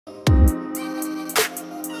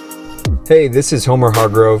Hey, this is Homer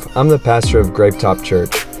Hargrove. I'm the pastor of Grapetop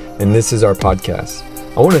Church, and this is our podcast.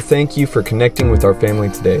 I want to thank you for connecting with our family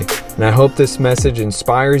today, and I hope this message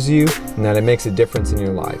inspires you and that it makes a difference in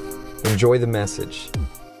your life. Enjoy the message.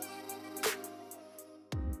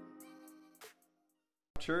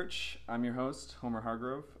 Church, I'm your host, Homer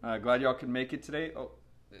Hargrove. Glad y'all could make it today. Oh,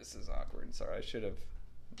 this is awkward. Sorry, I should have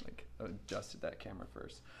adjusted that camera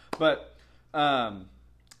first. But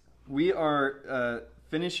we are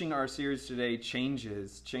finishing our series today,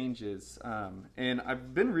 Changes. And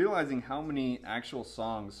I've been realizing how many actual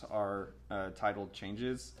songs are titled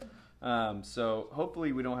Changes. So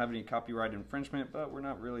hopefully we don't have any copyright infringement, but we're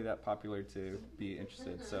not really that popular to be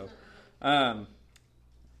interested. So,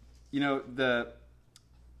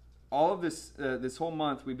 all of this, this whole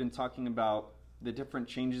month we've been talking about the different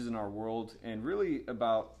changes in our world and really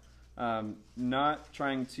about not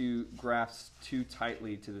trying to grasp too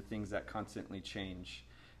tightly to the things that constantly change.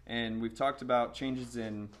 And we've talked about changes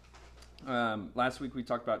in, last week we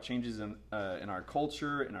talked about changes in our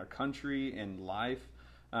culture, in our country, in life,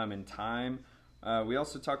 in time. We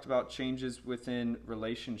also talked about changes within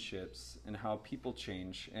relationships and how people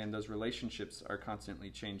change, and those relationships are constantly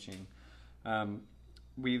changing.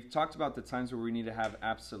 We've talked about the times where we need to have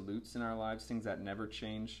absolutes in our lives, things that never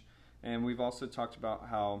change. And we've also talked about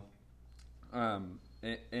how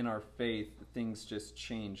in our faith, things just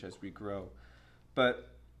change as we grow. But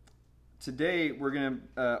today,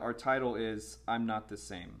 our title is, I'm Not the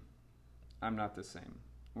Same. I'm Not the Same.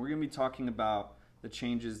 We're going to be talking about the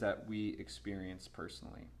changes that we experience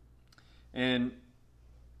personally. And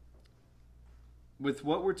with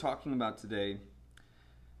what we're talking about today,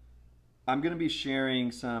 I'm going to be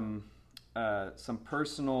sharing some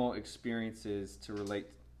personal experiences to relate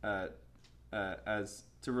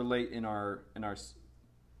in our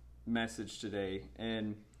message today.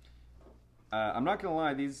 And I'm not going to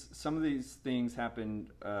lie, some of these things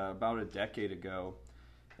happened about a decade ago.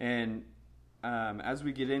 And as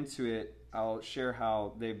we get into it, I'll share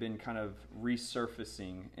how they've been kind of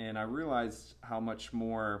resurfacing. And I realized how much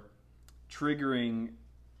more triggering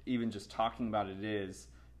even just talking about it is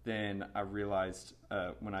than I realized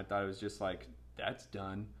when I thought it was just like, that's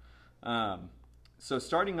done. So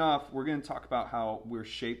starting off, we're going to talk about how we're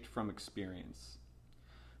shaped from experience.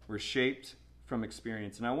 We're shaped from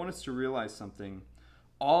experience. And I want us to realize something.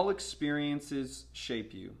 All experiences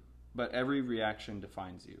shape you, but every reaction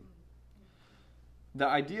defines you. The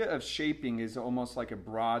idea of shaping is almost like a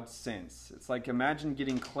broad sense. It's like imagine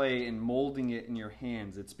getting clay and molding it in your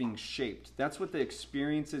hands. It's being shaped. That's what the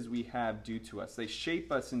experiences we have do to us. They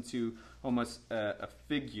shape us into almost a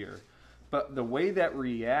figure. But the way that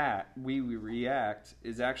we react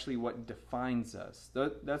is actually what defines us.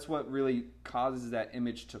 That's what really causes that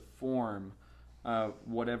image to form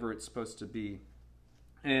whatever it's supposed to be.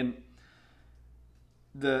 And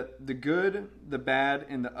the good, the bad,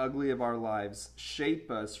 and the ugly of our lives shape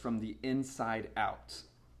us from the inside out.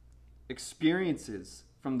 Experiences,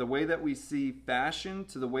 from the way that we see fashion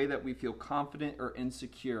to the way that we feel confident or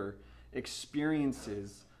insecure,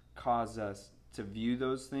 experiences cause us to view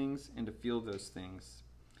those things and to feel those things.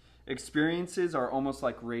 Experiences are almost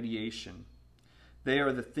like radiation. They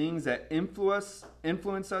are the things that influence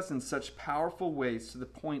us in such powerful ways to the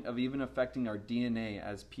point of even affecting our DNA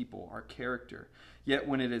as people, our character. Yet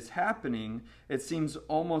when it is happening, it seems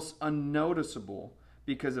almost unnoticeable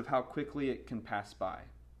because of how quickly it can pass by.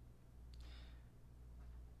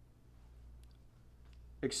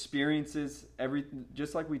 Experiences,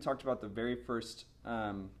 just like we talked about the very first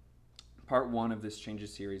part one of this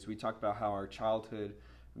Changes series, we talked about how our childhood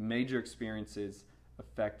major experiences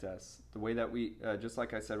affect us. The way that we, just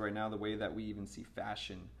like I said right now, the way that we even see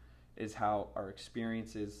fashion is how our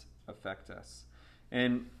experiences affect us.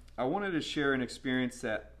 And I wanted to share an experience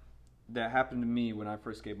that happened to me when I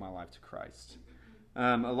first gave my life to Christ.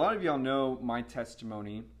 A lot of y'all know my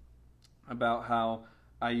testimony about how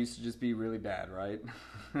I used to just be really bad, right?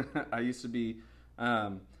 I used to be,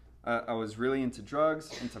 I was really into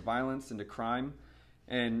drugs, into violence, into crime.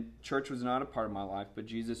 And church was not a part of my life, but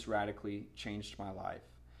Jesus radically changed my life.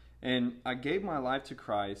 And I gave my life to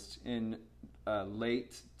Christ in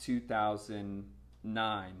late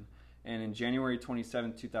 2009. And in January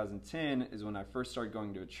 27, 2010 is when I first started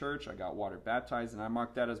going to a church. I got water baptized, and I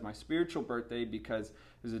marked that as my spiritual birthday because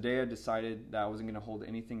it was the day I decided that I wasn't going to hold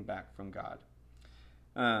anything back from God.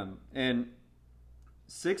 And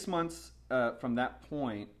 6 months from that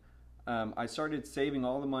point, I started saving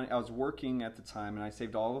all the money. I was working at the time, and I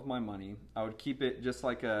saved all of my money. I would keep it just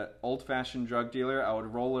like an old-fashioned drug dealer. I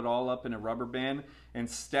would roll it all up in a rubber band and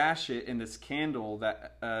stash it in this candle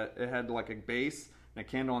that it had like a base, and a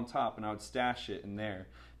candle on top, and I would stash it in there.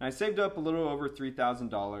 And I saved up a little over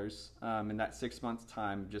 $3,000 in that 6 months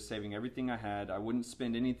time, just saving everything I had. I wouldn't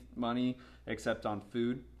spend any money except on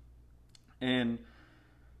food. And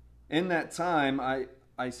in that time, I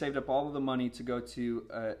saved up all of the money to go to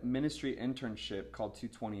a ministry internship called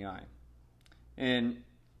 220i. And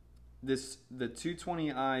the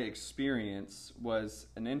 220i experience was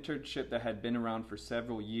an internship that had been around for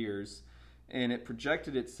several years, and it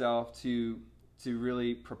projected itself to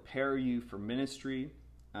really prepare you for ministry,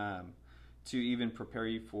 to even prepare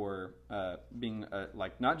you for being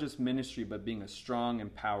not just ministry, but being a strong,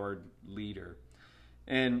 empowered leader.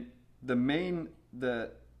 And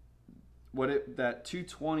that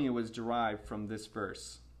 220 was derived from this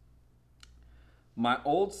verse. My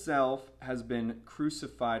old self has been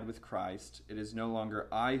crucified with Christ. It is no longer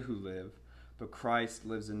I who live, but Christ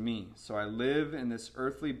lives in me. So I live in this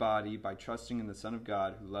earthly body by trusting in the Son of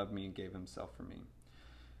God who loved me and gave himself for me.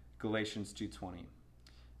 Galatians 2:20.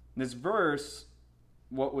 This verse,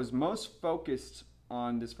 what was most focused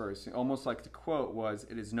on this verse, almost like the quote was,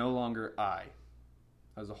 it is no longer I.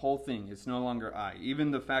 As a whole thing, it's no longer I.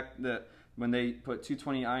 Even the fact that when they put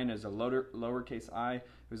 220i in as a lowercase I, it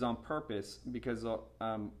was on purpose because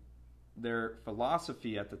their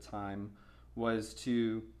philosophy at the time was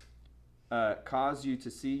to cause you to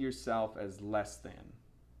see yourself as less than.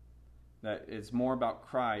 That it's more about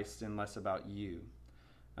Christ and less about you.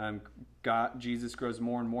 Jesus grows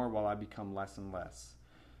more and more while I become less and less.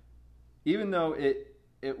 Even though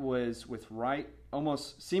it was with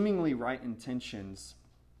almost seemingly right intentions,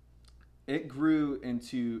 it grew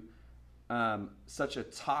into such a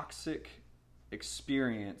toxic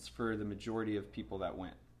experience for the majority of people that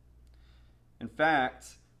went. In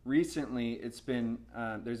fact, recently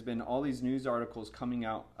there's been all these news articles coming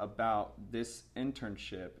out about this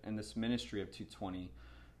internship and this ministry of 220,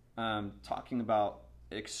 talking about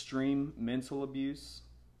extreme mental abuse,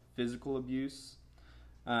 physical abuse,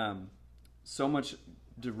 so much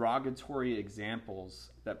derogatory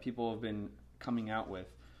examples that people have been coming out with,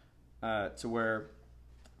 to where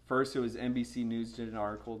first it was NBC News did an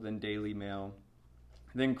article, then Daily Mail,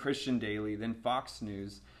 then Christian Daily, then Fox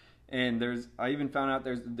News, and I even found out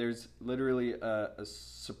there's literally a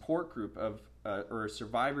support group or a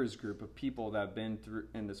survivors group of people that have been through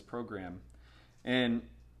in this program, and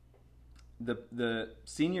the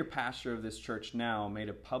senior pastor of this church now made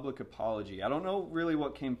a public apology. I don't know really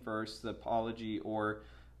what came first, the apology or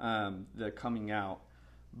the coming out,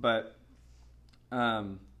 but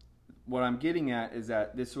what I'm getting at is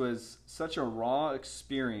that this was such a raw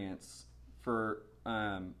experience for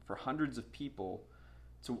hundreds of people,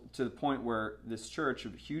 to the point where this church, a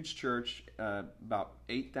huge church, about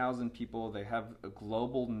 8,000 people, they have a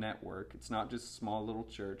global network. It's not just a small little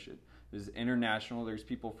church. It is international. There's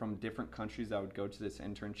people from different countries that would go to this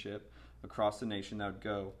internship across the nation that would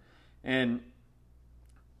go. And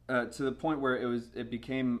to the point where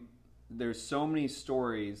there's so many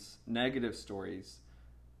stories, negative stories,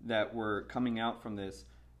 that were coming out from this,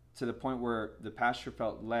 to the point where the pastor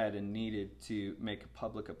felt led and needed to make a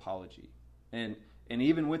public apology. And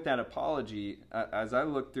even with that apology, as I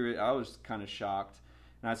looked through it, I was kind of shocked.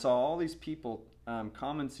 And I saw all these people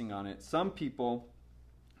commenting on it. Some people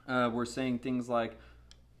were saying things like,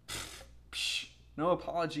 psh, no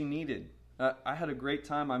apology needed. I had a great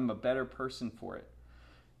time. I'm a better person for it.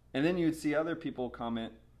 And then you'd see other people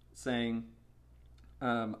comment saying,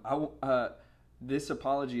 this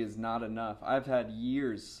apology is not enough. I've had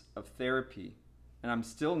years of therapy, and I'm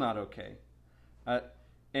still not okay.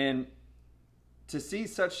 And to see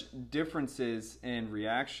such differences in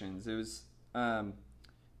reactions, it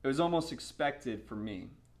was almost expected for me.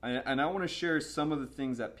 And I want to share some of the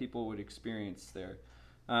things that people would experience there.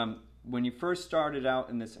 When you first started out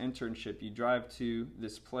in this internship, you drive to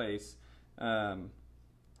this place, and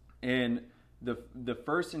the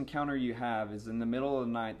first encounter you have is in the middle of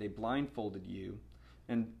the night. They blindfolded you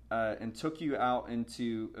and took you out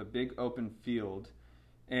into a big open field,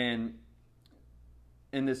 and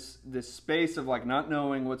in this space of like not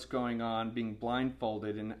knowing what's going on, being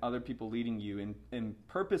blindfolded, and other people leading you and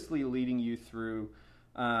purposely leading you through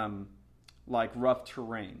like rough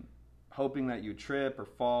terrain, hoping that you trip or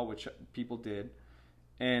fall, which people did,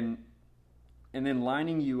 and then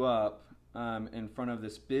lining you up in front of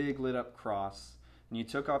this big lit up cross, and you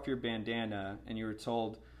took off your bandana, and you were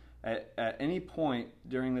told at any point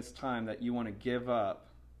during this time that you want to give up,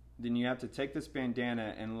 then you have to take this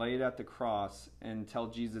bandana and lay it at the cross and tell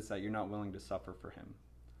Jesus that you're not willing to suffer for him.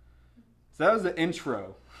 So that was the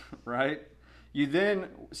intro, right? You then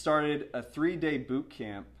started a 3-day boot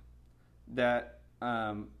camp that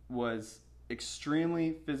was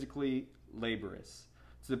extremely physically laborious,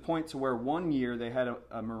 to the point to where one year they had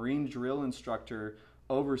a Marine drill instructor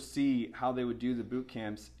oversee how they would do the boot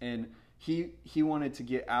camps, and he wanted to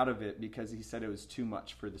get out of it because he said it was too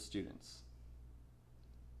much for the students.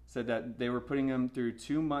 Said that they were putting them through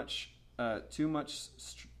too much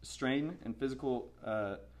strain and physical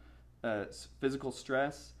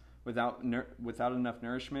stress without enough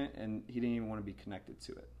nourishment, and he didn't even want to be connected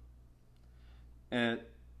to it. And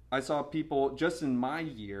I saw people, just in my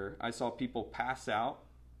year, I saw people pass out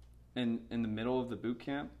in the middle of the boot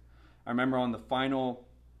camp. I remember on the final,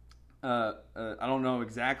 I don't know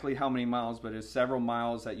exactly how many miles, but it's several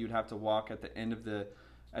miles that you'd have to walk at the end of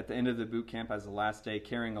the boot camp as the last day,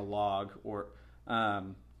 carrying a log,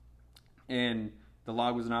 and the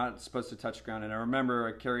log was not supposed to touch the ground. And I remember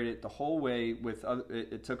I carried it the whole way with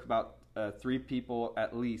it took about 3 people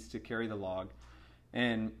at least to carry the log.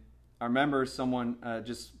 And I remember someone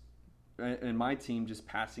just in my team just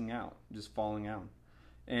passing out, just falling out.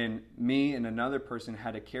 And me and another person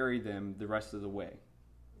had to carry them the rest of the way.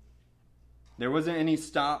 There wasn't any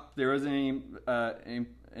stop. There wasn't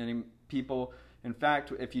any people. In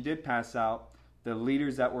fact, if you did pass out, the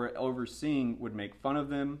leaders that were overseeing would make fun of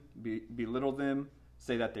them, belittle them,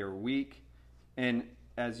 say that they were weak, and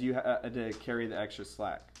as you had to carry the extra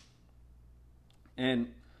slack.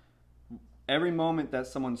 And every moment that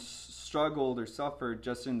someone struggled or suffered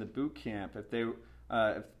just in the boot camp, if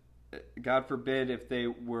God forbid, if they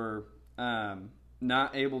were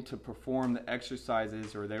not able to perform the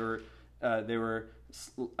exercises, or they were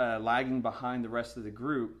lagging behind the rest of the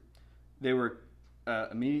group, they were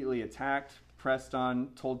immediately attacked, pressed on,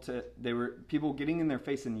 they were people getting in their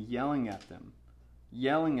face and yelling at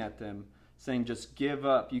them, saying, just give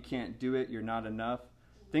up, you can't do it, you're not enough,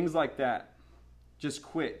 things like that. Just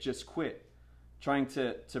quit, trying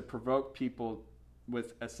to provoke people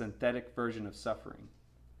with a synthetic version of suffering.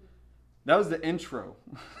 That was the intro.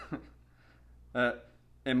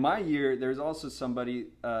 In my year, there's also somebody,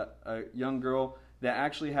 a young girl, that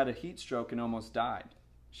actually had a heat stroke and almost died.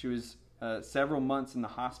 She was several months in the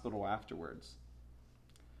hospital afterwards.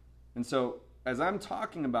 And so, as I'm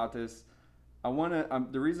talking about this,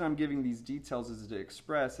 the reason I'm giving these details is to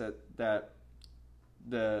express that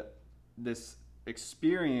this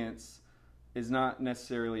experience is not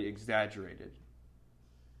necessarily exaggerated.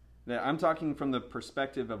 That I'm talking from the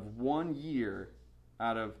perspective of 1 year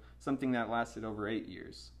out of something that lasted over 8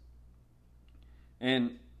 years.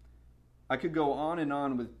 And I could go on and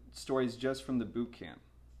on with stories just from the boot camp.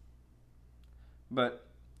 But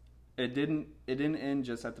it didn't end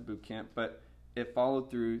just at the boot camp, but it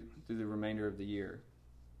followed through the remainder of the year.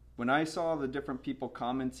 When I saw the different people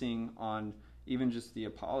commenting on even just the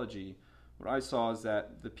apology, what I saw is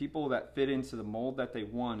that the people that fit into the mold that they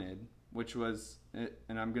wanted, which was,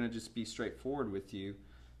 and I'm going to just be straightforward with you,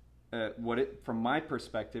 from my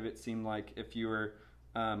perspective, it seemed like if you were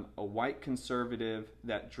a white conservative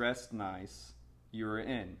that dressed nice, you were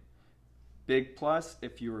in. Big plus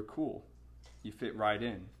if you were cool. You fit right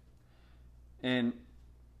in. And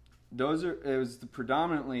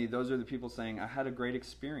predominantly those are the people saying, I had a great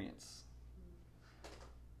experience.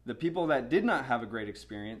 The people that did not have a great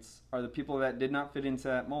experience are the people that did not fit into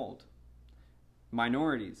that mold.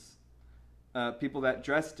 Minorities. People that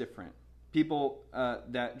dress different. People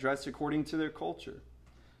that dress according to their culture.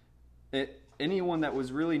 Anyone that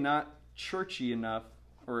was really not churchy enough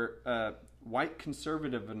or white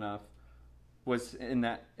conservative enough was in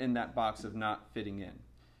that box of not fitting in.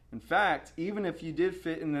 In fact, even if you did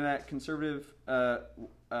fit into that conservative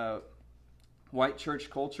white church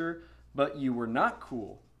culture, but you were not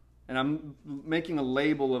cool, and I'm making a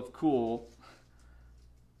label of cool,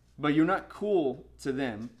 but you're not cool to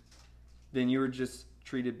them, then you were just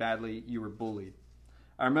treated badly, you were bullied.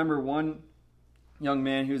 I remember one young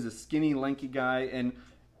man who was a skinny, lanky guy,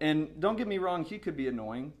 and don't get me wrong, he could be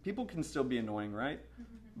annoying. People can still be annoying, right?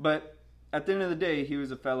 But at the end of the day, he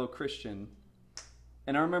was a fellow Christian.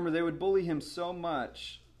 And I remember they would bully him so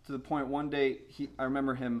much to the point one day, I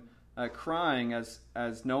remember him crying as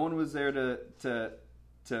no one was there to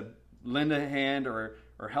lend a hand or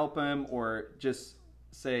help him or just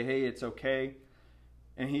say, hey, it's okay.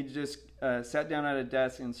 And he just sat down at a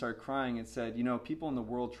desk and started crying and said, people in the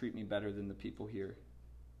world treat me better than the people here.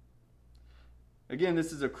 Again,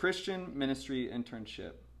 this is a Christian ministry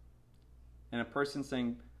internship. And a person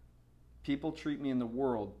saying, people treat me in the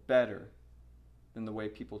world better than the way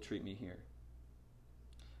people treat me here.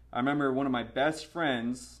 I remember one of my best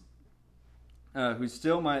friends, who's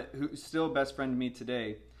still a best friend to me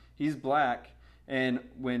today. He's black, and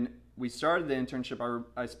when we started the internship,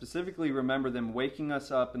 I specifically remember them waking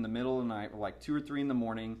us up in the middle of the night, like 2 or 3 in the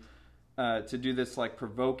morning, to do this like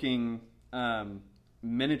provoking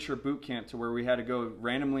miniature boot camp to where we had to go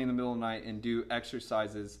randomly in the middle of the night and do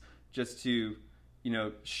exercises just to,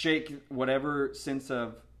 shake whatever sense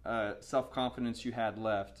of self-confidence you had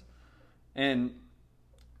left. And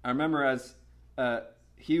I remember as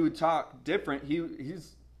he would talk different,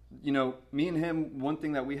 he's, me and him, one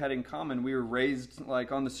thing that we had in common, we were raised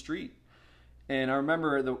like on the street. And I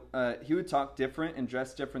remember he would talk different and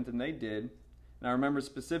dress different than they did. And I remember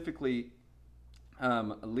specifically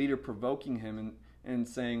a leader provoking him and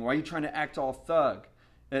saying, "Why are you trying to act all thug?"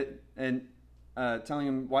 And telling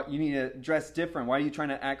him, "What, you need to dress different. Why are you trying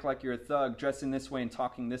to act like you're a thug, dressing this way and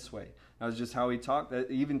talking this way?" That was just how he talked.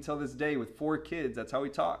 Even till this day, with 4 kids, that's how he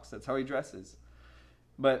talks. That's how he dresses.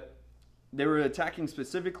 But they were attacking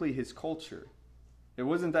specifically his culture. It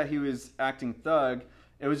wasn't that he was acting thug.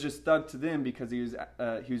 It was just thug to them because he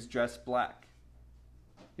was dressed black.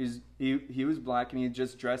 He was black and he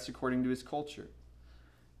just dressed according to his culture.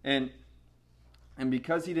 And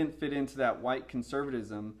because he didn't fit into that white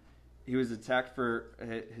conservatism, he was attacked for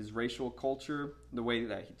his racial culture, the way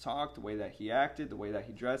that he talked, the way that he acted, the way that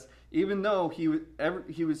he dressed, even though he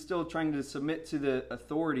was still trying to submit to the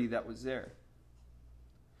authority that was there.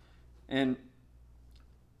 And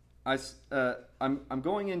I'm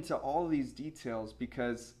going into all of these details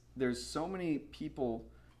because there's so many people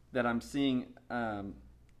that I'm seeing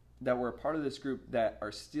that were a part of this group that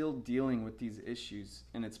are still dealing with these issues,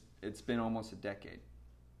 and it's been almost a decade.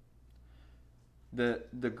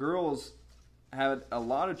 The girls had a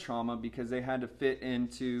lot of trauma because they had to fit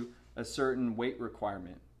into a certain weight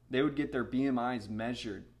requirement. They would get their BMIs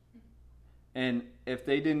measured, and if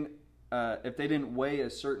they didn't weigh a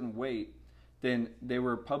certain weight, then they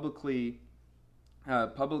were publicly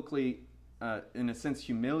in a sense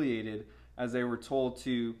humiliated, as they were told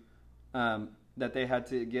to that they had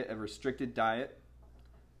to get a restricted diet,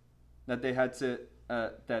 that they had to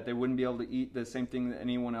that they wouldn't be able to eat the same thing that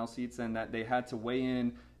anyone else eats, and that they had to weigh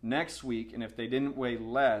in next week, and if they didn't weigh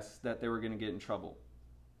less, that they were going to get in trouble.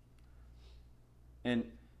 And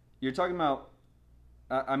you're talking about,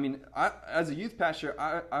 as a youth pastor,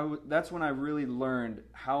 that's when I really learned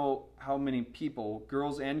how many people,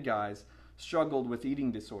 girls and guys, struggled with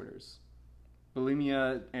eating disorders.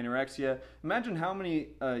 Bulimia, anorexia. Imagine how many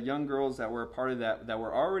young girls that were a part of that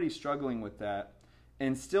were already struggling with that,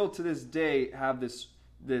 and still to this day have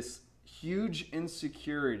this huge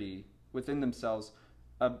insecurity within themselves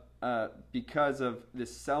because of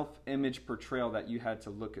this self-image portrayal that you had to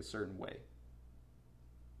look a certain way.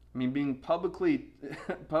 I mean, being publicly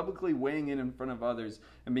weighing in front of others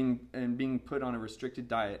and being put on a restricted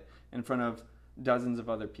diet in front of dozens of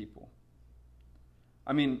other people.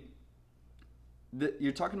 I mean,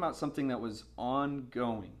 you're talking about something that was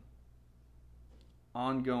ongoing.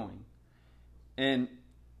 And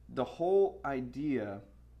the whole idea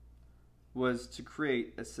was to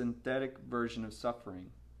create a synthetic version of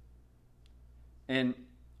suffering. And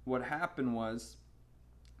what happened was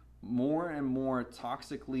more and more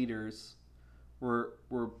toxic leaders were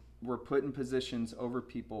put in positions over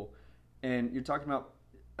people. And you're talking about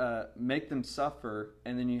make them suffer,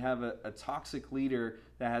 and then you have a toxic leader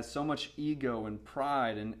that has so much ego and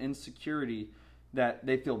pride and insecurity that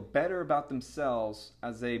they feel better about themselves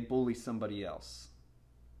as they bully somebody else.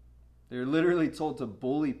 They're literally told to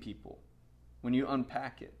bully people when you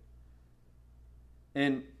unpack it.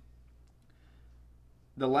 And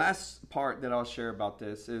the last part that I'll share about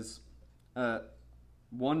this is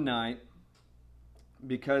one night,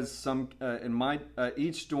 because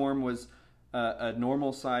each dorm was a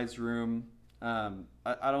normal sized room.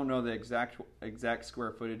 I don't know the exact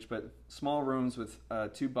square footage, but small rooms with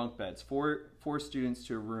 2 bunk beds, four students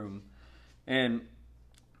to a room. And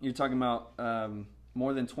you're talking about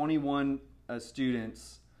more than 21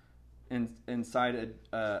 students inside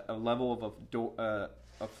a level of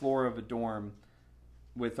a floor of a dorm,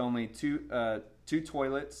 with only two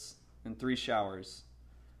toilets and 3 showers.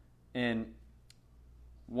 And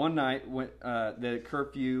one night, when the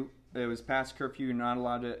curfew, it was past curfew, you're not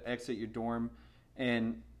allowed to exit your dorm,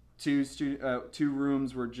 and 2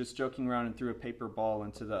 rooms were just joking around and threw a paper ball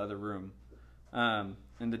into the other room. And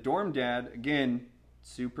the dorm dad, again,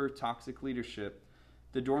 super toxic leadership.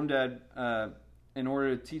 The dorm dad, in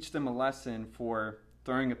order to teach them a lesson for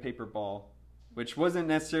throwing a paper ball, which wasn't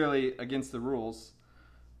necessarily against the rules,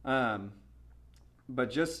 but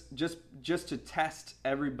just to test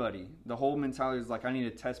everybody. The whole mentality is like, I need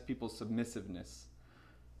to test people's submissiveness.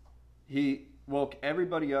 He woke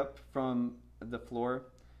everybody up from the floor,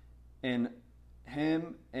 and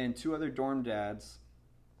him and 2 other dorm dads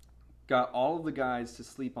got all of the guys to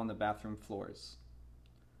sleep on the bathroom floors.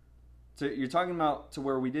 So you're talking about to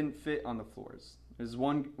where we didn't fit on the floors. There's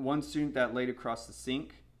one student that laid across the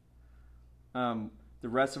sink. The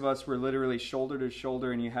rest of us were literally shoulder to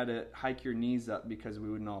shoulder, and you had to hike your knees up because we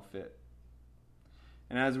wouldn't all fit.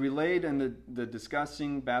 And as we laid in the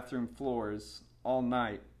disgusting bathroom floors all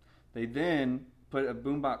night, they then put a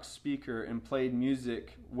boombox speaker and played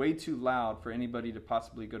music way too loud for anybody to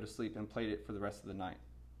possibly go to sleep, and played it for the rest of the night.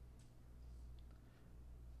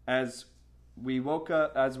 As we woke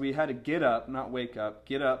up, as we had to get up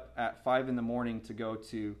at 5 in the morning to go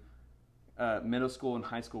to middle school and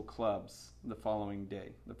high school clubs the following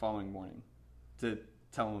morning, to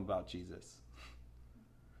tell them about Jesus.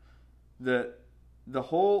 This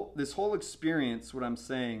whole experience, what I'm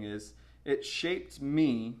saying is, it shaped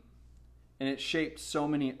me, and it shaped so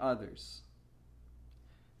many others.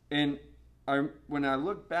 And when I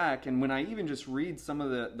look back, and when I even just read some of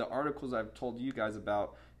the articles I've told you guys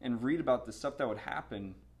about, and read about the stuff that would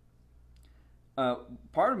happen,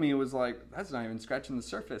 part of me was like, that's not even scratching the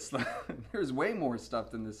surface. There's way more stuff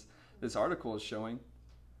than this article is showing.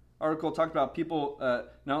 Article talked about people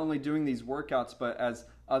not only doing these workouts, but as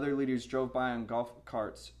other leaders drove by on golf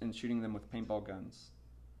carts and shooting them with paintball guns.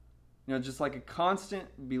 You know, just like a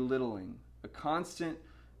constant belittling, a constant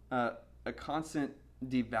devaluing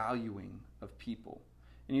of people.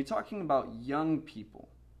 And you're talking about young people.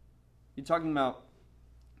 You're talking about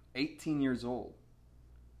 18 years old.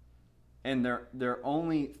 And their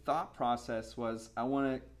only thought process was, I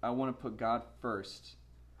want to put God first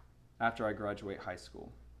after I graduate high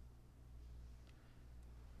school.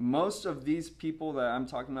 Most of these people that I'm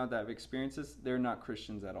talking about that have experienced this, they're not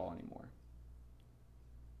Christians at all anymore.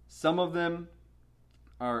 Some of them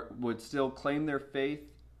would still claim their faith,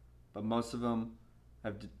 but most of them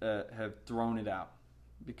have thrown it out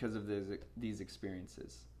because of these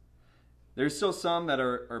experiences. There's still some that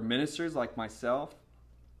are ministers like myself,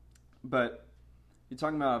 but you're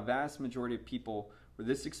talking about a vast majority of people where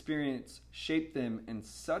this experience shaped them in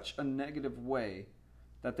such a negative way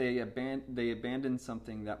that they abandoned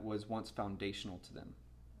something that was once foundational to them.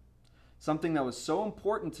 Something that was so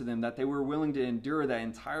important to them that they were willing to endure that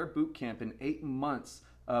entire boot camp in 8 months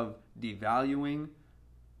of devaluing,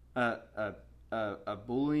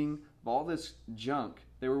 bullying, of all this junk.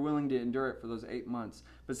 They were willing to endure it for those 8 months.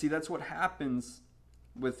 But see, that's what happens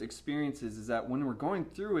with experiences, is that when we're going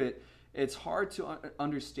through it, it's hard to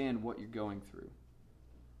understand what you're going through.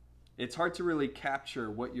 It's hard to really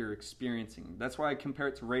capture what you're experiencing. That's why I compare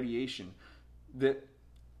it to radiation. You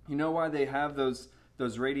know why they have those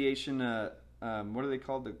radiation, what are they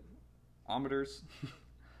called? The ohmmeters?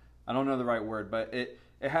 I don't know the right word, but it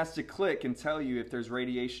has to click and tell you if there's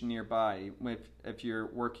radiation nearby if you're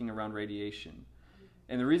working around radiation.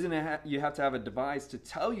 And the reason you have to have a device to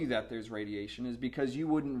tell you that there's radiation is because you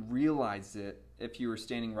wouldn't realize it if you were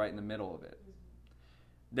standing right in the middle of it.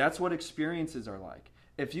 That's what experiences are like.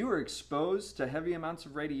 If you are exposed to heavy amounts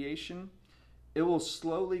of radiation, it will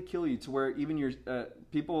slowly kill you to where even your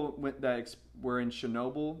people that were in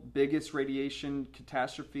Chernobyl, biggest radiation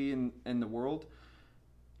catastrophe in the world,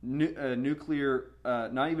 nuclear,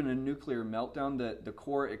 not even a nuclear meltdown, the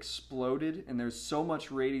core exploded, and there's so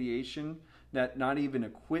much radiation that not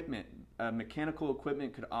even mechanical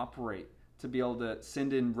equipment could operate to be able to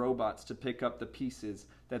send in robots to pick up the pieces,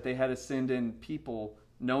 that they had to send in people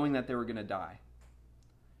knowing that they were going to die.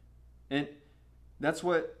 And that's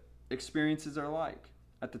what experiences are like.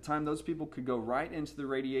 At the time, those people could go right into the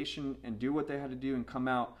radiation and do what they had to do and come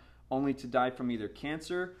out only to die from either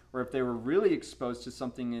cancer, or if they were really exposed to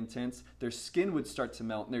something intense, their skin would start to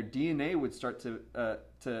melt and their DNA would start to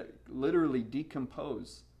literally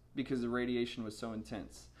decompose because the radiation was so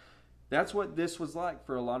intense. That's what this was like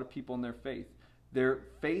for a lot of people in their faith. Their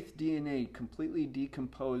faith DNA completely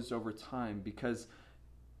decomposed over time because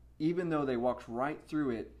even though they walked right through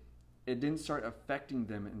it, it didn't start affecting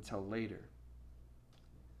them until later.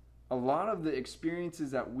 A lot of the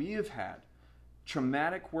experiences that we have had,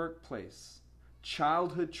 traumatic workplace,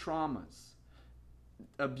 childhood traumas,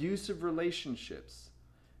 abusive relationships.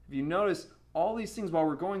 If you notice, all these things, while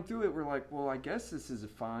we're going through it, we're like, well, I guess this is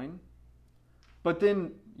fine. But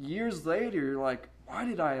then years later, you're like, why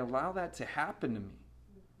did I allow that to happen to me?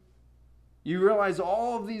 You realize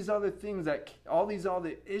all of these other things, all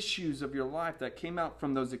the issues of your life that came out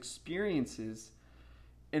from those experiences,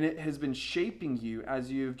 and it has been shaping you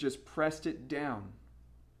as you've just pressed it down.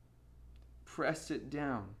 Pressed it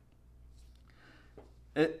down.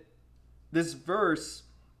 This verse,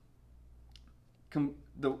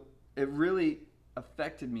 it really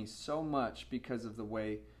affected me so much because of the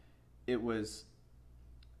way it was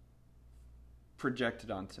projected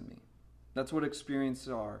onto me. That's what experiences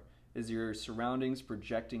are, is your surroundings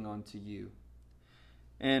projecting onto you.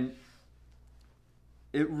 And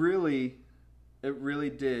it really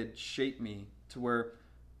did shape me to where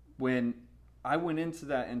when I went into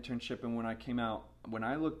that internship and when I came out, when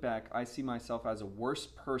I look back, I see myself as a worse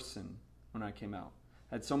person when I came out.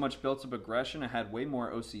 I had so much built up aggression. I had way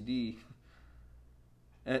more OCD.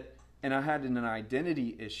 And I had an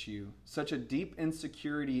identity issue, such a deep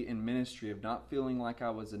insecurity in ministry of not feeling like I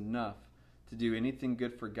was enough to do anything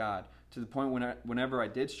good for God, to the point whenever I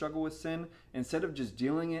did struggle with sin, instead of just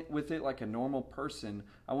dealing with it like a normal person,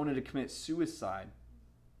 I wanted to commit suicide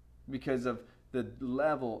because of the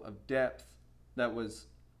level of depth that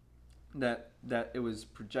it was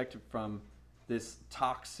projected from this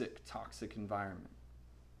toxic environment.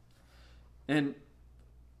 And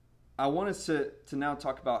I want us to now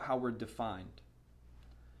talk about how we're defined.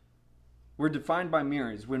 We're defined by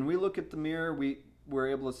mirrors. When we look at the mirror, we're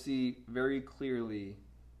able to see very clearly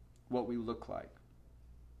what we look like.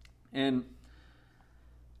 And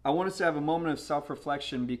I want us to have a moment of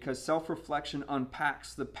self-reflection, because self-reflection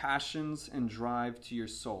unpacks the passions and drive to your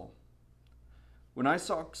soul. When I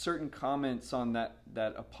saw certain comments on that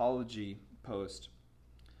apology post,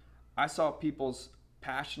 I saw people's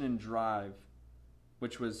passion and drive,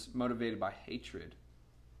 which was motivated by hatred.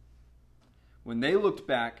 When they looked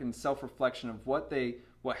back in self-reflection of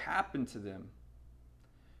what happened to them,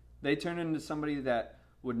 they turned into somebody that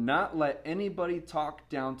would not let anybody talk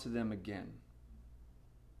down to them again.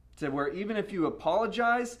 To where even if you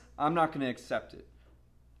apologize, I'm not going to accept it,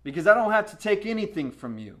 because I don't have to take anything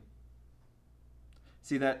from you.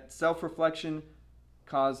 See, that self-reflection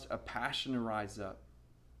caused a passion to rise up,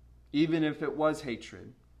 even if it was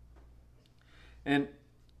hatred. And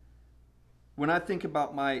when I think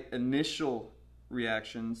about my initial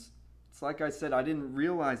reactions, it's like I said, I didn't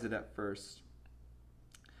realize it at first.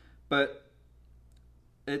 But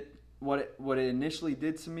what it initially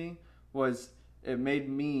did to me was it made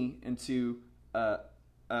me into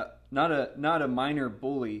not a minor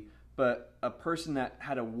bully, but a person that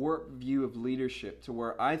had a warped view of leadership, to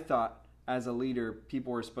where I thought as a leader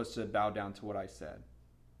people were supposed to bow down to what I said.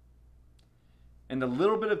 And the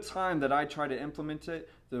little bit of time that I tried to implement it,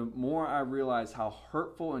 the more I realized how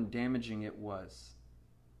hurtful and damaging it was.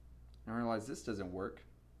 And I realized this doesn't work.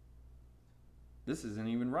 This isn't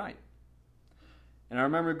even right. And I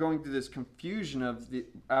remember going through this confusion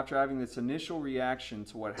after having this initial reaction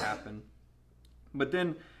to what happened. But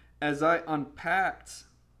then as I unpacked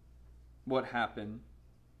what happened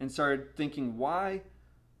and started thinking, why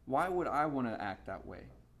would I want to act that way?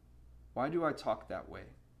 Why do I talk that way?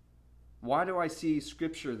 Why do I see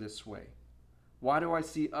Scripture this way? Why do I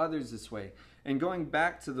see others this way? And going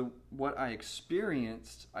back to what I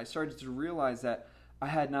experienced, I started to realize that I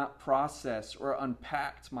had not processed or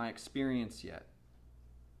unpacked my experience yet.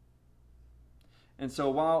 And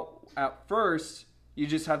so while at first you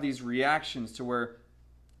just have these reactions to where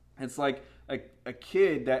it's like a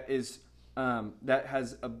kid that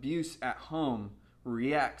has abuse at home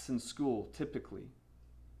reacts in school typically.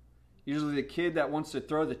 Usually the kid that wants to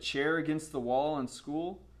throw the chair against the wall in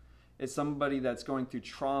school is somebody that's going through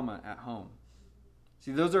trauma at home.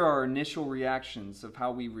 See, those are our initial reactions of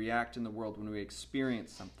how we react in the world when we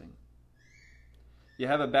experience something. You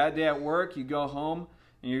have a bad day at work, you go home,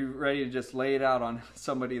 and you're ready to just lay it out on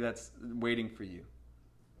somebody that's waiting for you.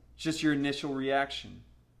 It's just your initial reaction.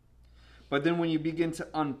 But then when you begin to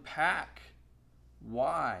unpack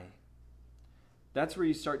why, that's where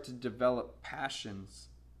you start to develop passions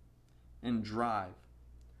and drive.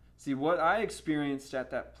 See, what I experienced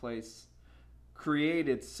at that place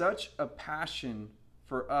created such a passion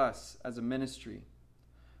for us as a ministry,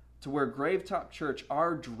 to where Gravetop Church,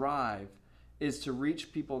 our drive is to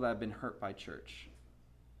reach people that have been hurt by church,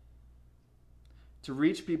 to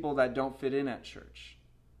reach people that don't fit in at church,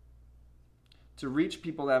 to reach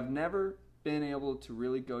people that have never been able to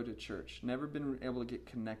really go to church, never been able to get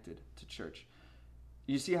connected to church.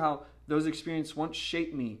 You see how those experiences once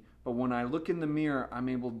shaped me, but when I look in the mirror, I'm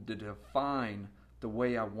able to define the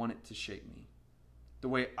way I want it to shape me, the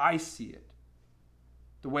way I see it,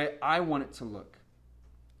 the way I want it to look.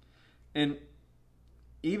 And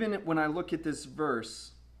even when I look at this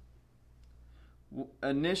verse,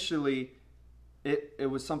 initially it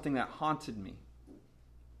was something that haunted me.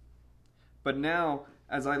 But now,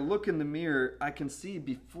 as I look in the mirror, I can see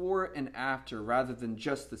before and after rather than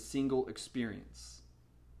just the single experience.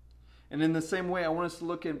 And in the same way, I want us to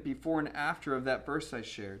look at before and after of that verse I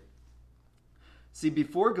shared. See,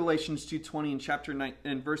 before Galatians 2:20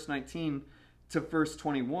 in verse 19 to verse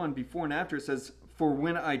 21, before and after it says, "For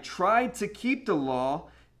when I tried to keep the law,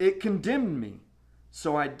 it condemned me.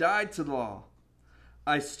 So I died to the law.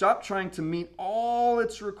 I stopped trying to meet all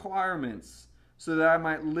its requirements so that I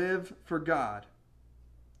might live for God.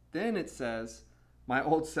 Then it says, my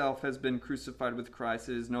old self has been crucified with Christ.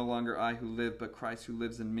 It is no longer I who live, but Christ who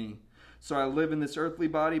lives in me. So I live in this earthly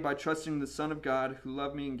body by trusting the Son of God who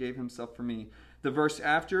loved me and gave himself for me. The verse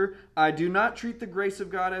after, I do not treat the grace of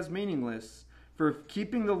God as meaningless, for if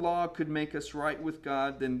keeping the law could make us right with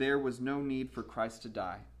God, then there was no need for Christ to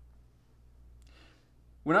die.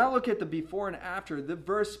 When I look at the before and after, the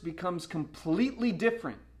verse becomes completely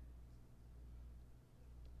different.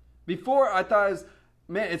 Before, I thought,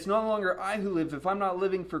 man, it's no longer I who live. If I'm not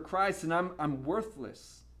living for Christ, then I'm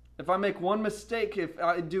worthless. If I make one mistake, if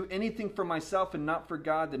I do anything for myself and not for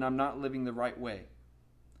God, then I'm not living the right way.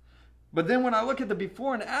 But then when I look at the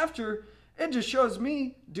before and after, it just shows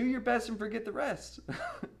me, do your best and forget the rest.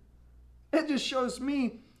 It just shows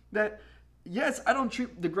me that, yes, I don't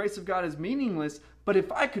treat the grace of God as meaningless, but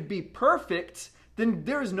if I could be perfect, then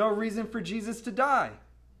there is no reason for Jesus to die.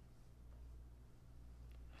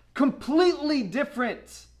 Completely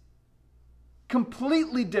different.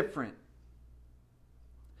 Completely different.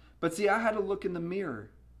 But see, I had to look in the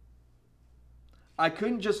mirror. I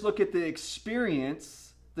couldn't just look at the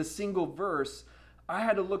experience, the single verse. I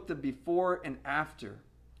had to look the before and after.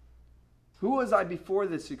 Who was I before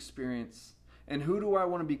this experience? And who do I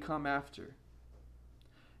want to become after?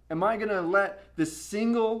 Am I going to let this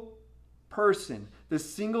single person,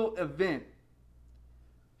 this single event,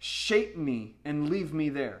 shape me and leave me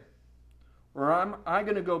there? Or am I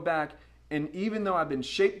going to go back, and even though I've been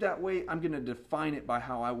shaped that way, I'm going to define it by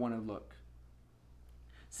how I want to look?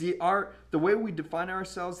 See, the way we define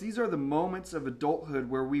ourselves, these are the moments of adulthood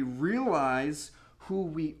where we realize who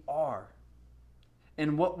we are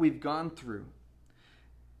and what we've gone through.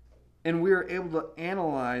 And we are able to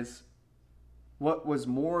analyze what was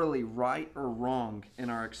morally right or wrong in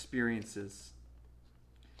our experiences.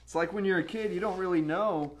 It's like when you're a kid, you don't really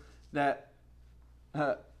know that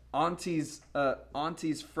Auntie's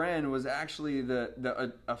friend was actually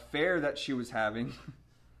the affair that she was having.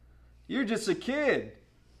 You're just a kid.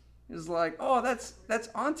 It's like, oh, that's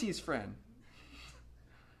Auntie's friend.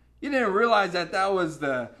 You didn't realize that was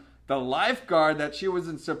the lifeguard that she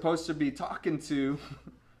wasn't supposed to be talking to,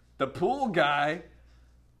 the pool guy.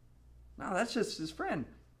 No, that's just his friend.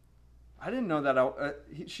 I didn't know that.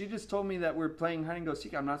 She just told me that we're playing hide and go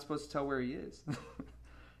seek. I'm not supposed to tell where he is.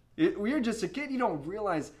 When you're just a kid, you don't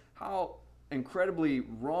realize how incredibly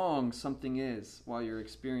wrong something is while you're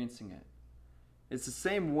experiencing it. It's the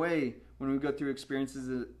same way when we go through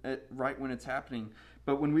experiences right when it's happening.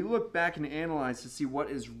 But when we look back and analyze to see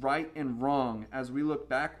what is right and wrong as we look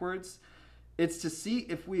backwards, it's to see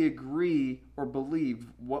if we agree or believe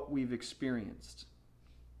what we've experienced.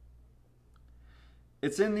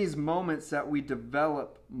 It's in these moments that we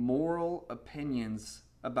develop moral opinions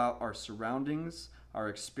about our surroundings, our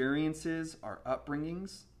experiences, our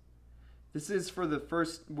upbringings. This is for the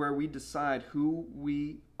first where we decide who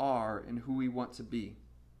we are and who we want to be.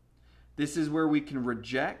 This is where we can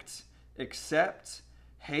reject, accept,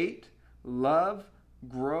 hate, love,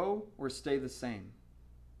 grow, or stay the same.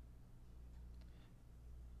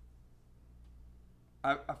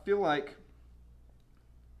 I feel like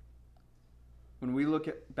when we look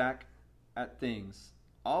back at things,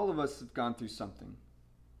 all of us have gone through something.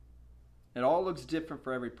 It all looks different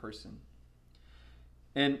for every person.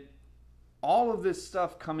 And all of this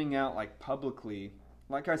stuff coming out like publicly,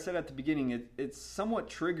 like I said at the beginning, it's somewhat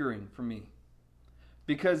triggering for me.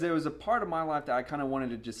 Because there was a part of my life that I kind of wanted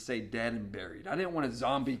to just say dead and buried. I didn't want a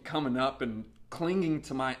zombie coming up and clinging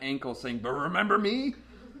to my ankle saying, but remember me?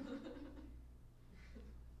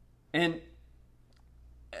 And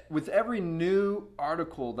with every new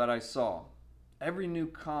article that I saw, every new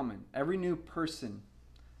comment, every new person,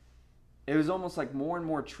 it was almost like more and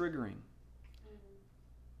more triggering.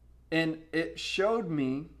 And it showed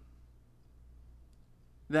me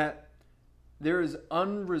that there is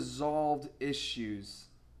unresolved issues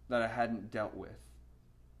that I hadn't dealt with.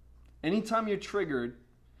 Anytime you're triggered,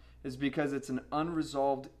 it's because it's an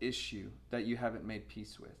unresolved issue that you haven't made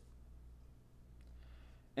peace with.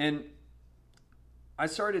 And I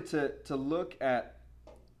started to look at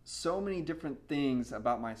so many different things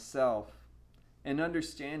about myself and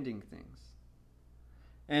understanding things.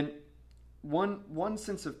 And one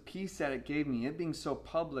sense of peace that it gave me, it being so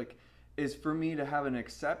public, is for me to have an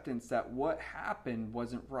acceptance that what happened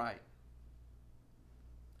wasn't right.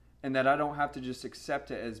 And that I don't have to just accept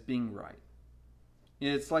it as being right.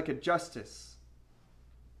 It's like a justice.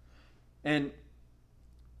 And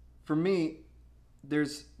for me,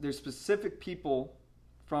 there's specific people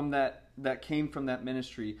from that came from that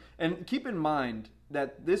ministry. And keep in mind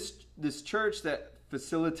that this church that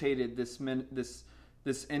facilitated this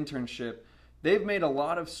internship, they've made a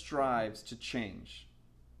lot of strives to change.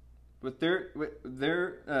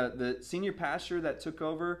 The senior pastor that took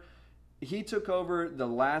over, he took over the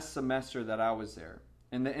last semester that I was there.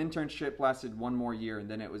 And the internship lasted one more year, and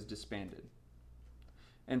then it was disbanded.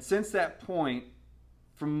 And since that point,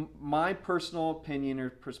 from my personal opinion or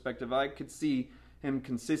perspective, I could see him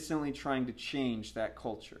consistently trying to change that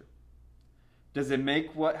culture. Does it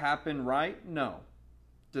make what happened right? No.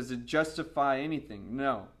 Does it justify anything?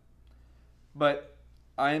 No. But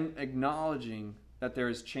I'm acknowledging that there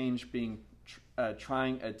is change being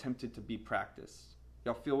attempted to be practiced.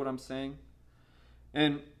 Y'all feel what I'm saying?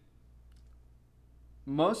 And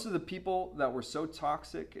most of the people that were so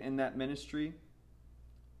toxic in that ministry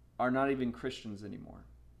are not even Christians anymore.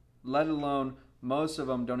 Let alone, most of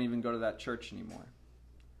them don't even go to that church anymore.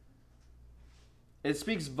 It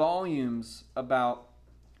speaks volumes about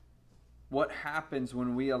what happens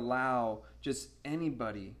when we allow just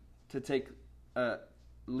anybody to take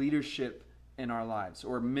leadership in our lives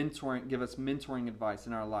or give us mentoring advice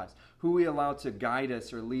in our lives. Who we allow to guide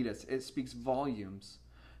us or lead us. It speaks volumes,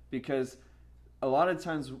 because a lot of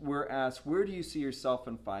times we're asked, where do you see yourself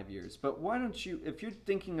in 5 years? But why don't you, if you're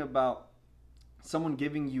thinking about someone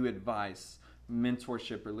giving you advice,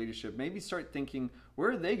 mentorship or leadership, maybe start thinking,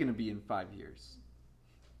 where are they going to be in 5 years?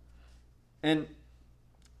 And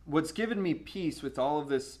what's given me peace with all of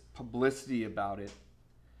this publicity about it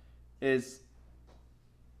is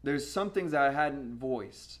there's some things that I hadn't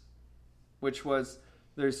voiced, which was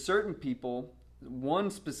there's certain people, one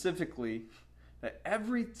specifically, that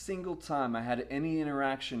every single time I had any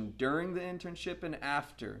interaction during the internship and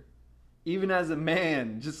after, even as a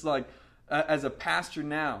man, just like as a pastor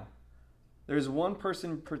now, there's one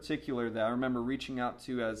person in particular that I remember reaching out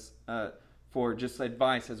to as for just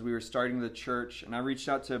advice as we were starting the church. And I reached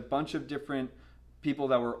out to a bunch of different people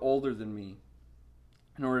that were older than me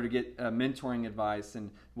in order to get mentoring advice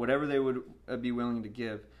and whatever they would be willing to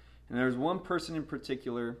give. And there was one person in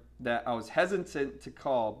particular that I was hesitant to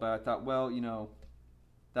call, but I thought, well,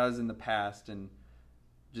 that was in the past and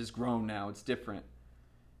just grown now. It's different.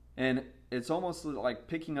 And it's almost like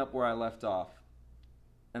picking up where I left off.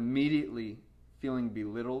 Immediately feeling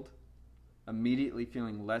belittled, immediately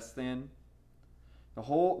feeling less than. The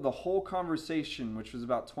whole conversation, which was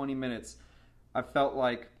about 20 minutes, I felt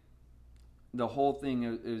like the whole thing,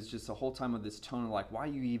 it was just the whole time with this tone of like, why are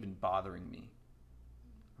you even bothering me?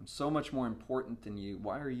 I'm so much more important than you.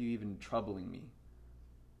 Why are you even troubling me?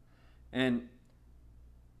 And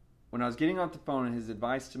when I was getting off the phone, his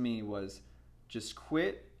advice to me was, just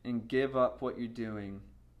quit and give up what you're doing.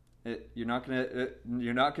 You're not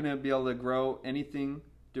gonna be able to grow anything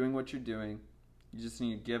doing what you're doing. You just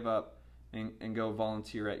need to give up and go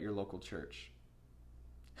volunteer at your local church.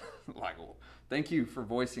 Like, well, thank you for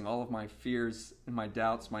voicing all of my fears and my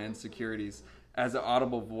doubts, my insecurities as an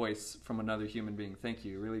audible voice from another human being. Thank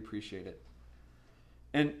you. Really appreciate it.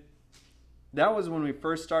 And that was when we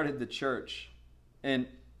first started the church. And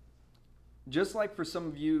just like for some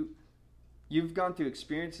of you, you've gone through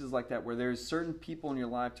experiences like that where there's certain people in your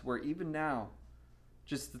life to where even now,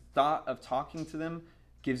 just the thought of talking to them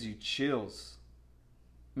gives you chills,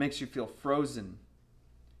 makes you feel frozen.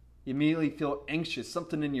 You immediately feel anxious,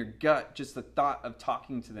 something in your gut, just the thought of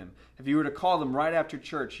talking to them. If you were to call them right after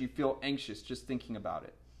church, you feel anxious just thinking about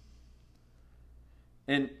it.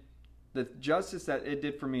 And the justice that it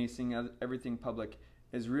did for me, seeing everything public,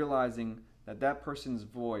 is realizing that that person's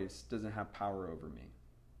voice doesn't have power over me.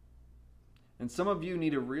 And some of you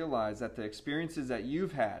need to realize that the experiences that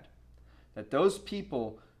you've had, that those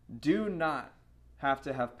people do not have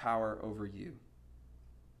to have power over you.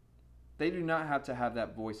 They do not have to have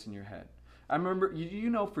that voice in your head. I remember,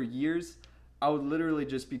 for years, I would literally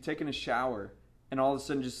just be taking a shower and all of a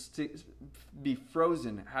sudden just be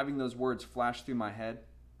frozen, having those words flash through my head.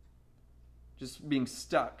 Just being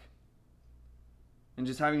stuck. And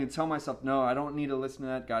just having to tell myself, no, I don't need to listen to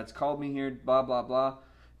that. God's called me here, blah, blah, blah.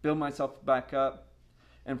 Build myself back up.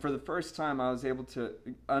 And for the first time, I was able to,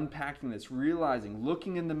 unpacking this, realizing,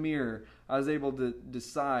 looking in the mirror, I was able to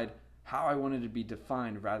decide how I wanted to be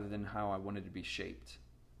defined rather than how I wanted to be shaped.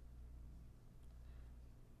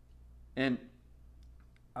 And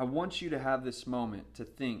I want you to have this moment to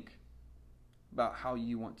think about how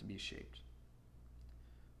you want to be shaped.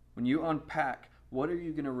 When you unpack, what are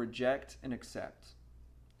you going to reject and accept?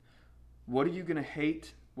 What are you going to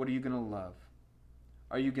hate? What are you going to love?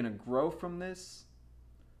 Are you going to grow from this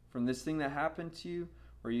thing that happened to you?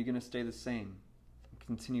 Or are you going to stay the same and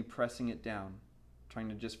continue pressing it down, trying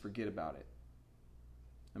to just forget about it?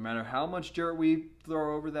 No matter how much dirt we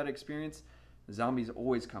throw over that experience, the zombies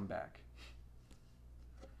always come back.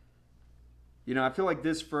 I feel like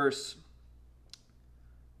this verse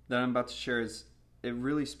that I'm about to share is it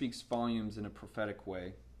really speaks volumes in a prophetic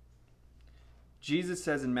way. Jesus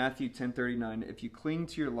says in Matthew 10:39, if you cling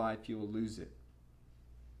to your life, you will lose it.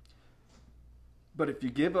 But if you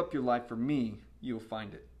give up your life for me, you will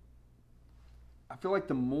find it. I feel like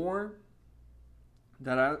the more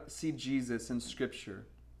that I see Jesus in Scripture,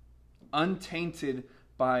 untainted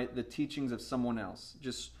by the teachings of someone else,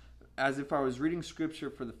 just as if I was reading Scripture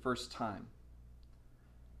for the first time,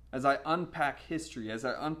 as I unpack history, as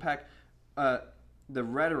I unpack the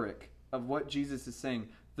rhetoric of what Jesus is saying,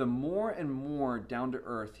 the more and more down to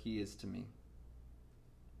earth he is to me.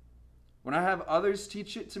 When I have others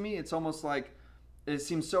teach it to me, it's almost like it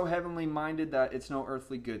seems so heavenly minded that it's no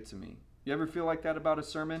earthly good to me. You ever feel like that about a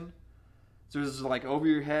sermon? So it's just like over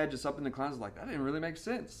your head, just up in the clouds, like, that didn't really make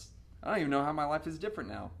sense. I don't even know how my life is different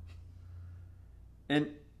now.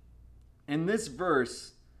 And in this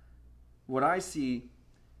verse, what I see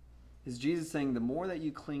is Jesus saying the more that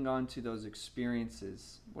you cling on to those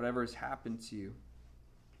experiences, whatever has happened to you,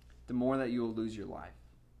 the more that you will lose your life.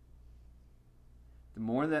 The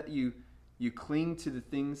more that you cling to the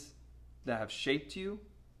things that have shaped you,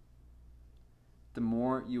 the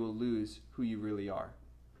more you will lose who you really are.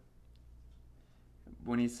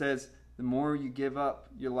 When he says, the more you give up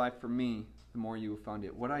your life for me, the more you will find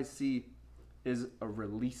it. What I see is a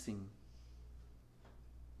releasing.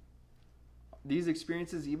 These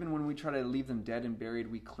experiences, even when we try to leave them dead and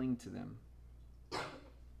buried, we cling to them.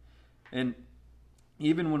 And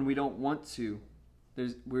even when we don't want to,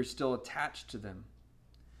 we're still attached to them.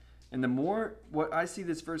 And the more, what I see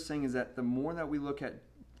this verse saying is that the more that we look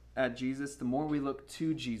at Jesus, the more we look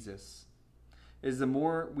to Jesus, is the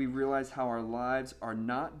more we realize how our lives are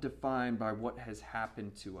not defined by what has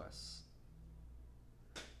happened to us.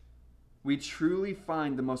 We truly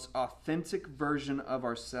find the most authentic version of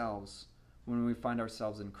ourselves when we find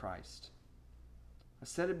ourselves in Christ. I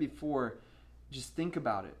said it before, just think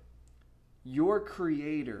about it. Your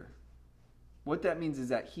Creator, what that means is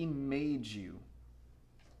that He made you.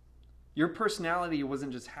 Your personality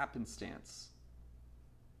wasn't just happenstance.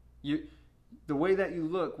 The way that you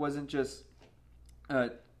look wasn't just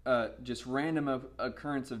random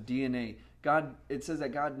occurrence of DNA. God, it says that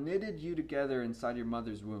God knitted you together inside your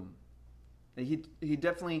mother's womb. He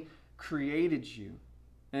definitely created you,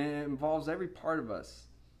 and it involves every part of us.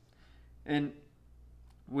 And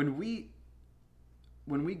when we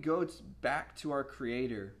go back to our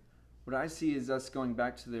Creator, what I see is us going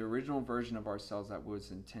back to the original version of ourselves that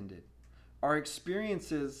was intended. Our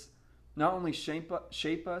experiences not only shape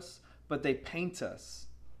us, but they paint us.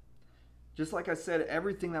 Just like I said,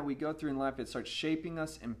 everything that we go through in life, it starts shaping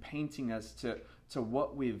us and painting us to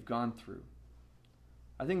what we've gone through.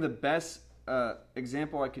 I think the best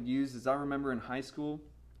example I could use is I remember in high school,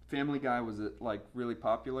 Family Guy was like really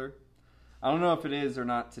popular. I don't know if it is or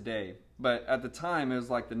not today, but at the time it was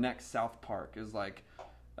like the next South Park. It was like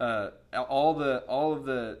all of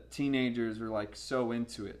the teenagers were like so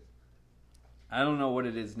into it. I don't know what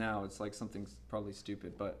it is now. It's like something probably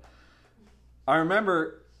stupid, but I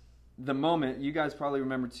remember the moment, you guys probably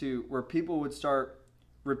remember too, where people would start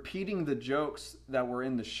repeating the jokes that were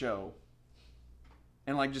in the show.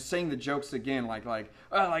 And like just saying the jokes again, like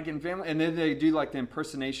in Family, and then they do like the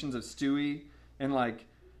impersonations of Stewie and like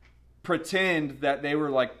pretend that they were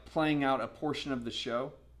like playing out a portion of the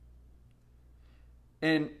show.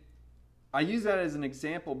 And I use that as an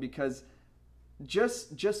example because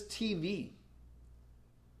just TV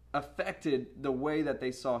affected the way that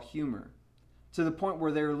they saw humor, to the point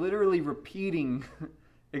where they're literally repeating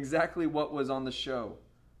exactly what was on the show,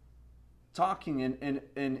 talking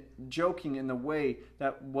and joking in the way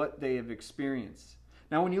that what they have experienced.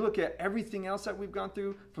 Now, when you look at everything else that we've gone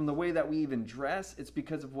through, from the way that we even dress, it's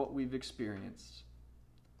because of what we've experienced.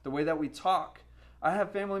 The way that we talk. I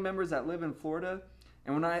have family members that live in Florida,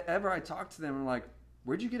 and whenever I talk to them, I'm like,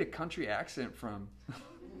 where'd you get a country accent from?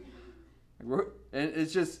 And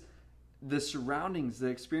it's just the surroundings, the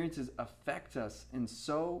experiences affect us in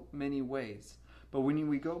so many ways. But when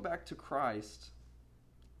we go back to Christ,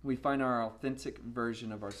 we find our authentic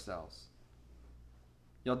version of ourselves.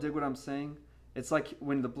 Y'all dig what I'm saying? It's like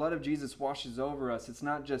when the blood of Jesus washes over us, it's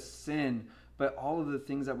not just sin, but all of the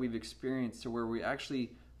things that we've experienced to where we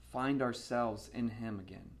actually find ourselves in Him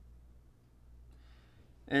again.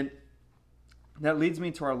 And that leads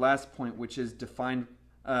me to our last point, which is defined,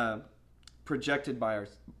 projected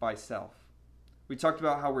by self. We talked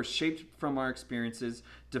about how we're shaped from our experiences,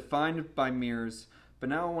 defined by mirrors, but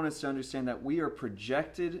now I want us to understand that we are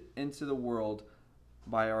projected into the world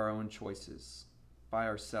by our own choices, by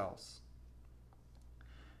ourselves.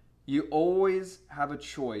 You always have a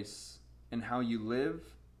choice in how you live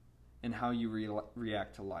and how you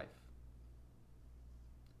react to life.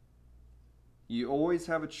 You always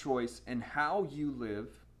have a choice in how you live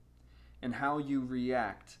and how you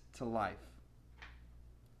react to life.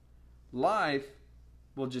 Life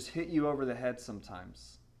will just hit you over the head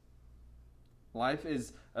sometimes. Life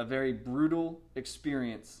is a very brutal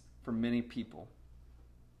experience for many people.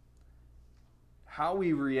 How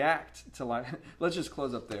we react to life, let's just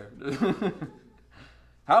close up there.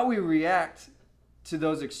 How we react to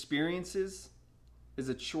those experiences is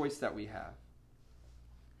a choice that we have.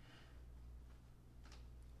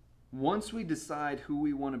 Once we decide who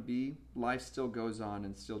we want to be, life still goes on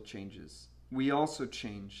and still changes. We also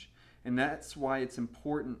change. And that's why it's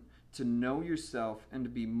important to know yourself and to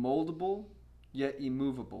be moldable yet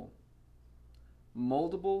immovable.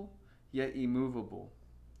 Moldable yet immovable.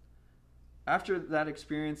 After that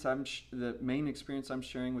experience, the main experience I'm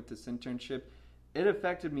sharing with this internship, it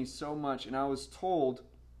affected me so much, and I was told,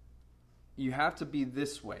 you have to be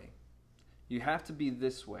this way. You have to be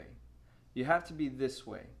this way. You have to be this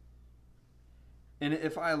way. And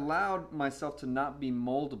if I allowed myself to not be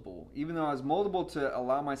moldable, even though I was moldable to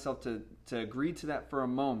allow myself to agree to that for a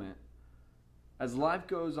moment, as life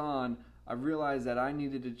goes on, I realized that I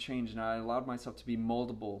needed to change, and I allowed myself to be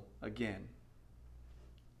moldable again,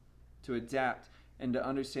 to adapt and to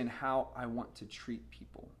understand how I want to treat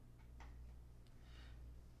people.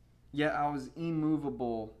 Yet I was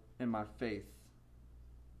immovable in my faith.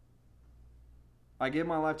 I gave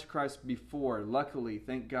my life to Christ before. Luckily,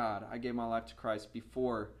 thank God, I gave my life to Christ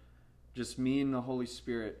before just me and the Holy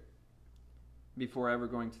Spirit, before ever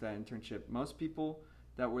going to that internship. Most people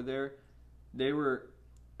that were there, they were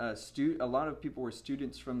a lot of people were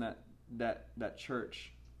students from that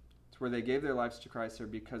church. It's where they gave their lives to Christ there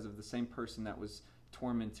because of the same person that was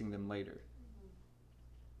tormenting them later.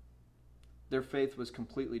 Their faith was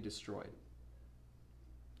completely destroyed.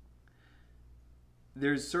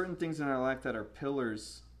 There's certain things in our life that are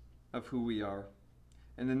pillars of who we are.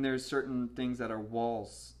 And then there's certain things that are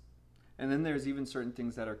walls. And then there's even certain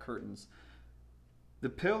things that are curtains. The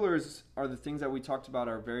pillars are the things that we talked about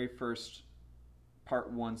our very first part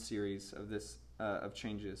 1 series of this of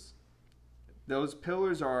changes. Those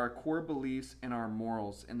pillars are our core beliefs and our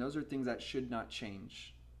morals, and those are things that should not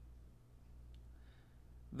change.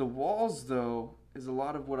 The walls, though, is a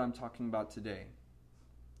lot of what I'm talking about today.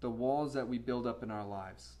 The walls that we build up in our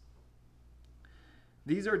lives.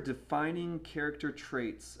 These are defining character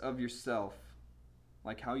traits of yourself,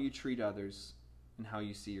 like how you treat others and how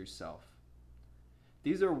you see yourself.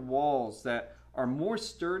 These are walls that are more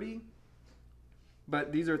sturdy,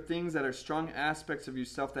 but these are things that are strong aspects of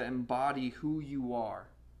yourself that embody who you are.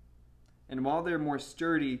 And while they're more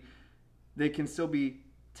sturdy, they can still be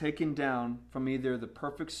taken down from either the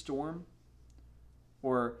perfect storm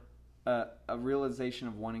or a realization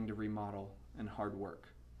of wanting to remodel and hard work.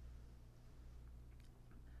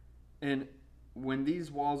 And when these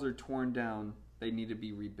walls are torn down, they need to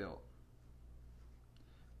be rebuilt.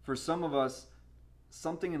 For some of us,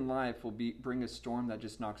 something in life will bring a storm that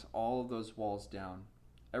just knocks all of those walls down.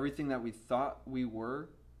 Everything that we thought we were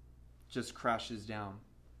just crashes down.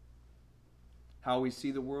 How we see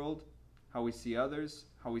the world, how we see others,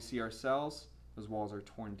 how we see ourselves, those walls are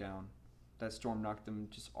torn down. That storm knocked them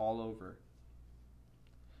just all over.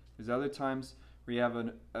 There's other times where you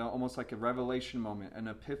have almost like a revelation moment, an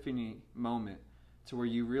epiphany moment, to where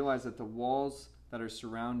you realize that the walls that are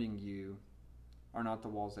surrounding you are not the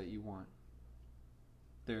walls that you want.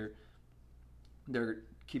 They're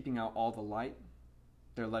keeping out all the light.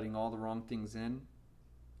 They're letting all the wrong things in.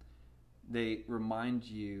 They remind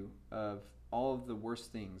you of all of the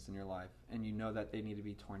worst things in your life, and you know that they need to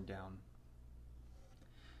be torn down.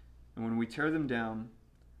 And when we tear them down,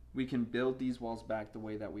 we can build these walls back the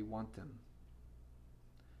way that we want them.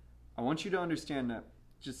 I want you to understand that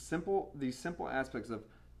just these simple aspects of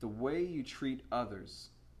the way you treat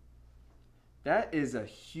others, that is a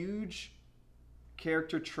huge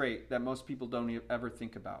character trait that most people don't ever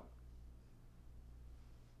think about.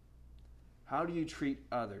 How do you treat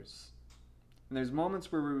others? And there's moments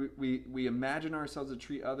where we imagine ourselves to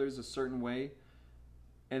treat others a certain way,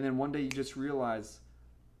 and then one day you just realize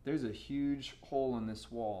there's a huge hole in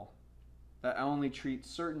this wall that I only treat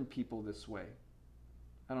certain people this way.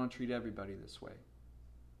 I don't treat everybody this way.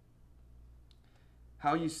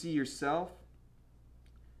 How you see yourself,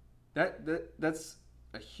 that's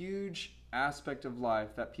a huge aspect of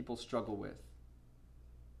life that people struggle with.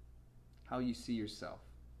 How you see yourself.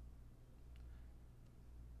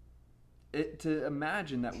 To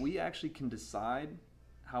imagine that we actually can decide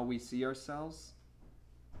how we see ourselves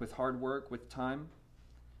with hard work, with time.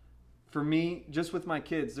 For me, just with my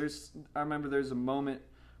kids, I remember there's a moment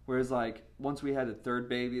where it's like, once we had a third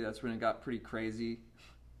baby, that's when it got pretty crazy.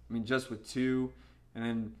 I mean, just with two, and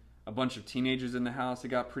then a bunch of teenagers in the house, it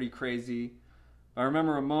got pretty crazy. I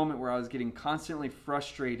remember a moment where I was getting constantly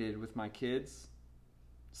frustrated with my kids,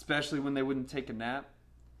 especially when they wouldn't take a nap.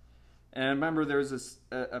 And I remember there was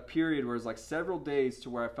a period where it was like several days to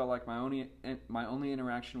where I felt like my only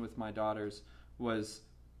interaction with my daughters was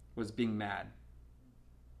being mad,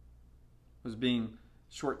 was being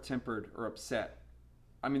short-tempered or upset.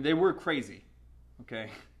 I mean, they were crazy, okay?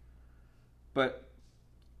 But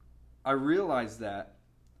I realized that,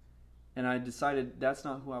 and I decided that's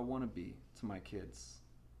not who I want to be to my kids.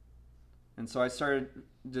 And so I started,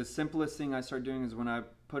 the simplest thing I started doing is when I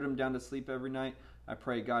put them down to sleep every night, I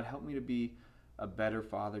pray, God, help me to be a better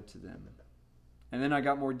father to them. And then I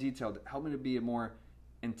got more detailed. Help me to be a more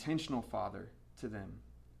intentional father to them,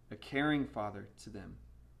 a caring father to them,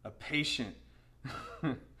 a patient,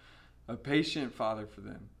 a patient father for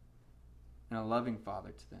them, and a loving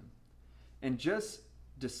father to them. And just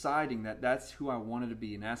deciding that that's who I wanted to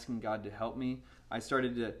be and asking God to help me, I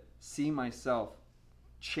started to see myself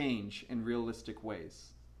change in realistic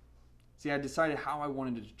ways. See, I decided how I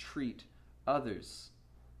wanted to treat others.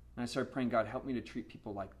 And I started praying, God, help me to treat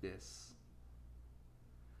people like this.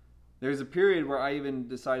 There's a period where I even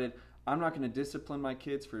decided I'm not going to discipline my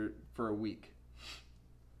kids for a week.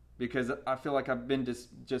 Because I feel like I've been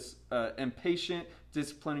just impatient,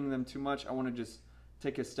 disciplining them too much. I want to just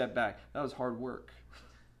take a step back. That was hard work.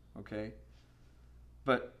 Okay?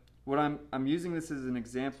 But what I'm using this as an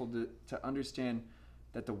example to understand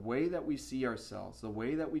that the way that we see ourselves, the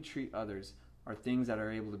way that we treat others, are things that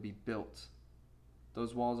are able to be built.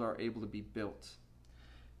 Those walls are able to be built.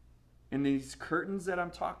 And these curtains that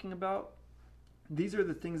I'm talking about, these are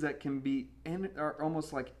the things that are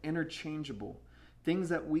almost like interchangeable. Things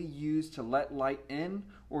that we use to let light in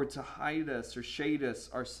or to hide us or shade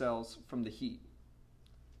us ourselves from the heat.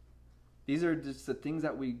 These are just the things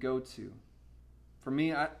that we go to. For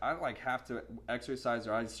me, I like have to exercise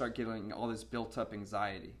or I start getting all this built up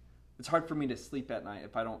anxiety. It's hard for me to sleep at night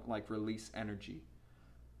if I don't like release energy.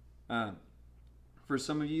 For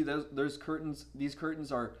some of you, these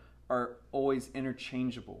curtains are always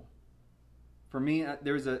interchangeable. For me,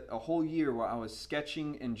 there was a whole year where I was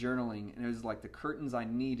sketching and journaling, and it was like the curtains I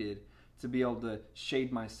needed to be able to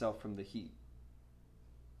shade myself from the heat.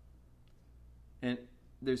 And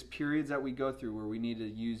there's periods that we go through where we need to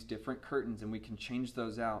use different curtains, and we can change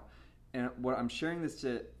those out. And what I'm sharing this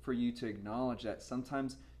for you to acknowledge that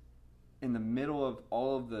sometimes in the middle of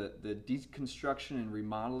all of the deconstruction and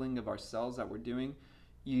remodeling of ourselves that we're doing,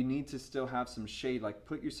 you need to still have some shade. Like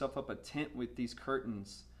put yourself up a tent with these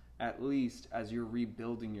curtains at least as you're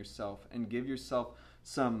rebuilding yourself, and give yourself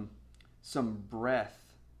some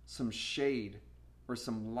breath, some shade, or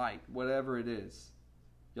some light, whatever it is.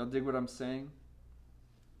 Y'all dig what I'm saying?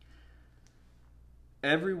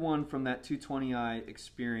 Everyone from that 220i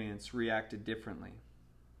experience reacted differently.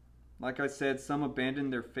 Like I said, some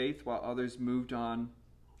abandoned their faith while others moved on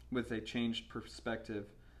with a changed perspective.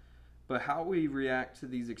 But how we react to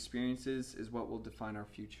these experiences is what will define our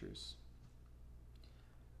futures.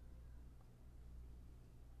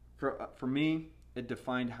 For me, it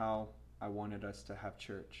defined how I wanted us to have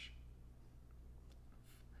church.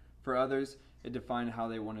 For others, it defined how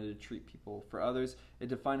they wanted to treat people. For others, it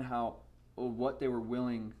defined what they were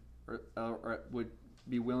willing or would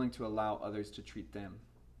be willing to allow others to treat them.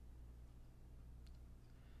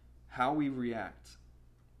 How we react.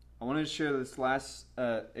 I want to share this last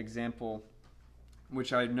example,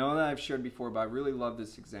 which I know that I've shared before, but I really love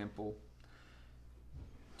this example.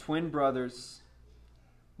 Twin brothers.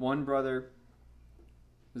 One brother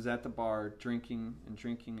was at the bar drinking and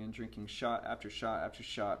drinking and drinking, shot after shot after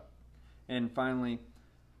shot. And finally,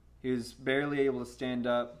 he was barely able to stand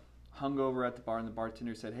up, hung over at the bar, and the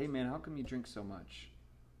bartender said, "Hey man, how come you drink so much?"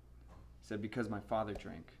 He said, "Because my father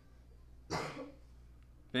drank."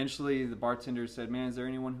 Eventually, the bartender said, "Man, is there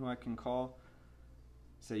anyone who I can call?"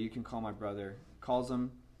 He said, "You can call my brother." Calls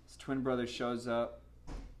him. His twin brother shows up,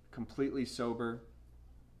 completely sober.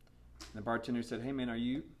 And the bartender said, "Hey man,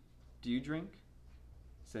 do you drink?"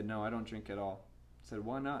 He said, "No, I don't drink at all." He said,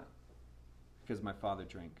 "Why not?" "Because my father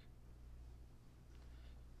drank."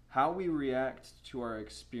 How we react to our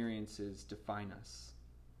experiences define us.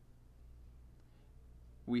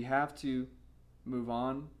 We have to move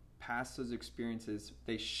on past those experiences.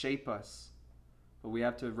 They shape us, but we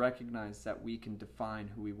have to recognize that we can define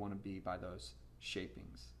who we want to be by those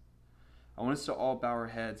shapings. I want us to all bow our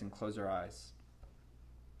heads and close our eyes.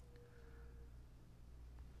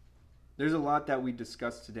 There's a lot that we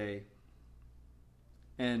discussed today,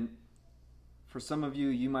 and for some of you,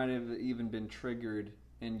 you might have even been triggered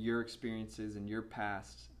in your experiences in your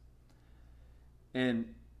past.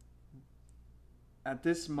 And at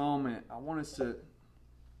this moment, I want us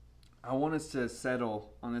to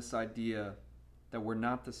settle on this idea that we're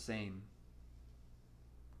not the same.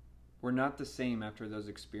 We're not the same after those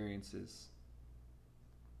experiences.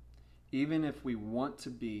 Even if we want to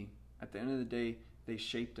be, at the end of the day, they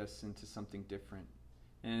shaped us into something different.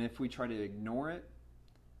 And if we try to ignore it,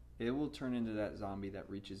 it will turn into that zombie that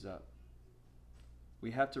reaches up.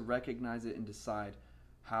 We have to recognize it and decide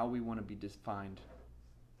how we want to be defined.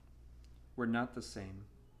 We're not the same.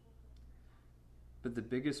 But the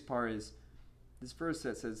biggest part is this verse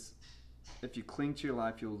that says, if you cling to your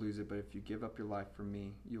life, you'll lose it. But if you give up your life for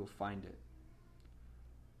me, you'll find it.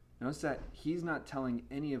 Notice that he's not telling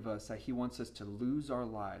any of us that he wants us to lose our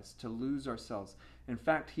lives, to lose ourselves. In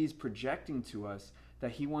fact, he's projecting to us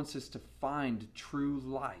that he wants us to find true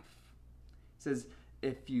life. He says,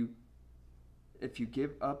 if you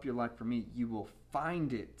give up your life for me, you will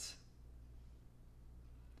find it.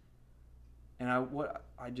 And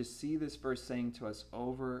I just see this verse saying to us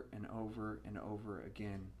over and over and over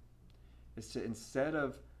again is to, instead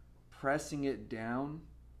of pressing it down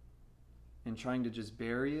and trying to just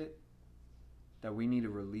bury it, that we need to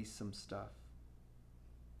release some stuff.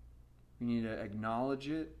 We need to acknowledge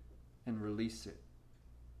it and release it.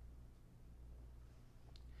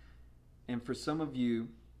 And for some of you,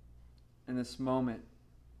 in this moment,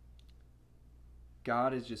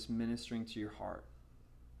 God is just ministering to your heart.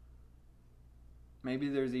 Maybe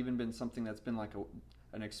there's even been something that's been like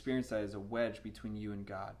an experience that is a wedge between you and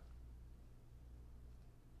God.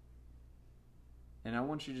 And I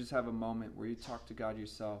want you to just have a moment where you talk to God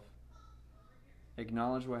yourself.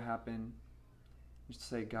 Acknowledge what happened. Just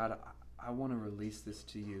say, God, I want to release this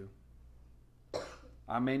to you.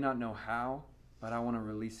 I may not know how, but I want to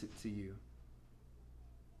release it to you.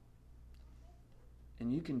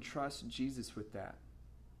 And you can trust Jesus with that.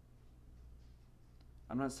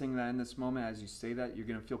 I'm not saying that in this moment, as you say that, you're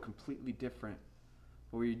going to feel completely different.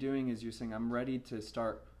 But what you're doing is you're saying, I'm ready to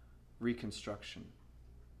start reconstruction.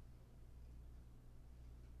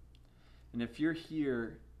 And if you're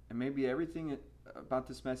here, and maybe everything about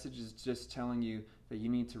this message is just telling you that you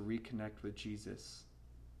need to reconnect with Jesus.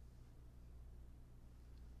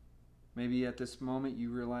 Maybe at this moment you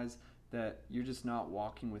realize that you're just not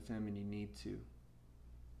walking with him and you need to.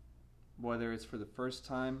 Whether it's for the first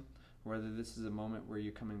time, or whether this is a moment where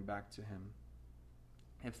you're coming back to him.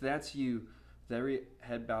 If that's you, with every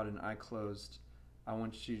head bowed and eye closed, I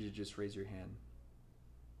want you to just raise your hand.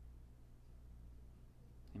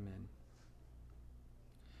 Amen.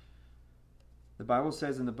 The Bible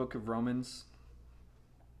says in the book of Romans,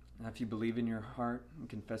 if you believe in your heart and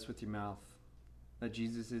confess with your mouth that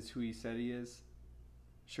Jesus is who he said he is,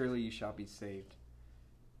 surely you shall be saved.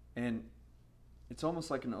 And it's almost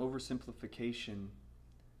like an oversimplification.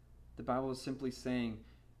 The Bible is simply saying,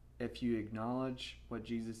 if you acknowledge what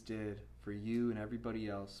Jesus did for you and everybody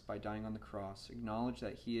else by dying on the cross, acknowledge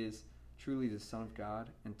that he is truly the Son of God,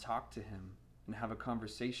 and talk to him and have a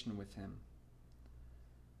conversation with him,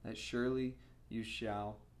 that surely you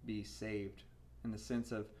shall be saved, in the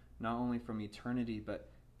sense of not only from eternity, but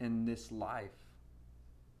in this life.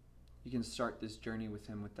 You can start this journey with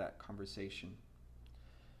him with that conversation.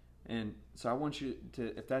 And so I want you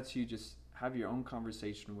to, if that's you, just have your own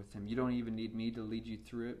conversation with him. You don't even need me to lead you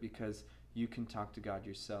through it, because you can talk to God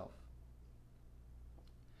yourself.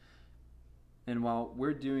 And while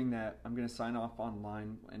we're doing that, I'm going to sign off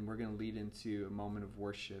online, and we're going to lead into a moment of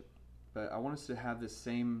worship. But I want us to have this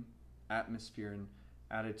same atmosphere and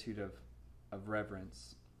attitude of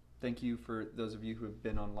reverence. Thank you for those of you who have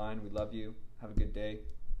been online. We love you. Have a good day.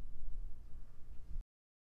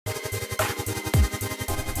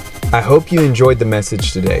 I hope you enjoyed the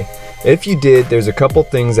message today. If you did, there's a couple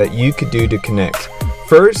things that you could do to connect.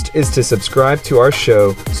 First is to subscribe to our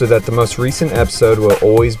show so that the most recent episode will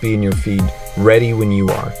always be in your feed, ready when you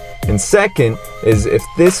are. And second is, if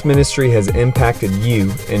this ministry has impacted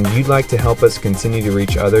you and you'd like to help us continue to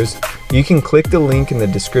reach others, you can click the link in the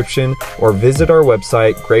description or visit our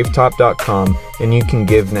website, gravetop.com, and you can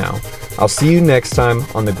give now. I'll see you next time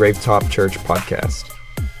on the Gravetop Church podcast.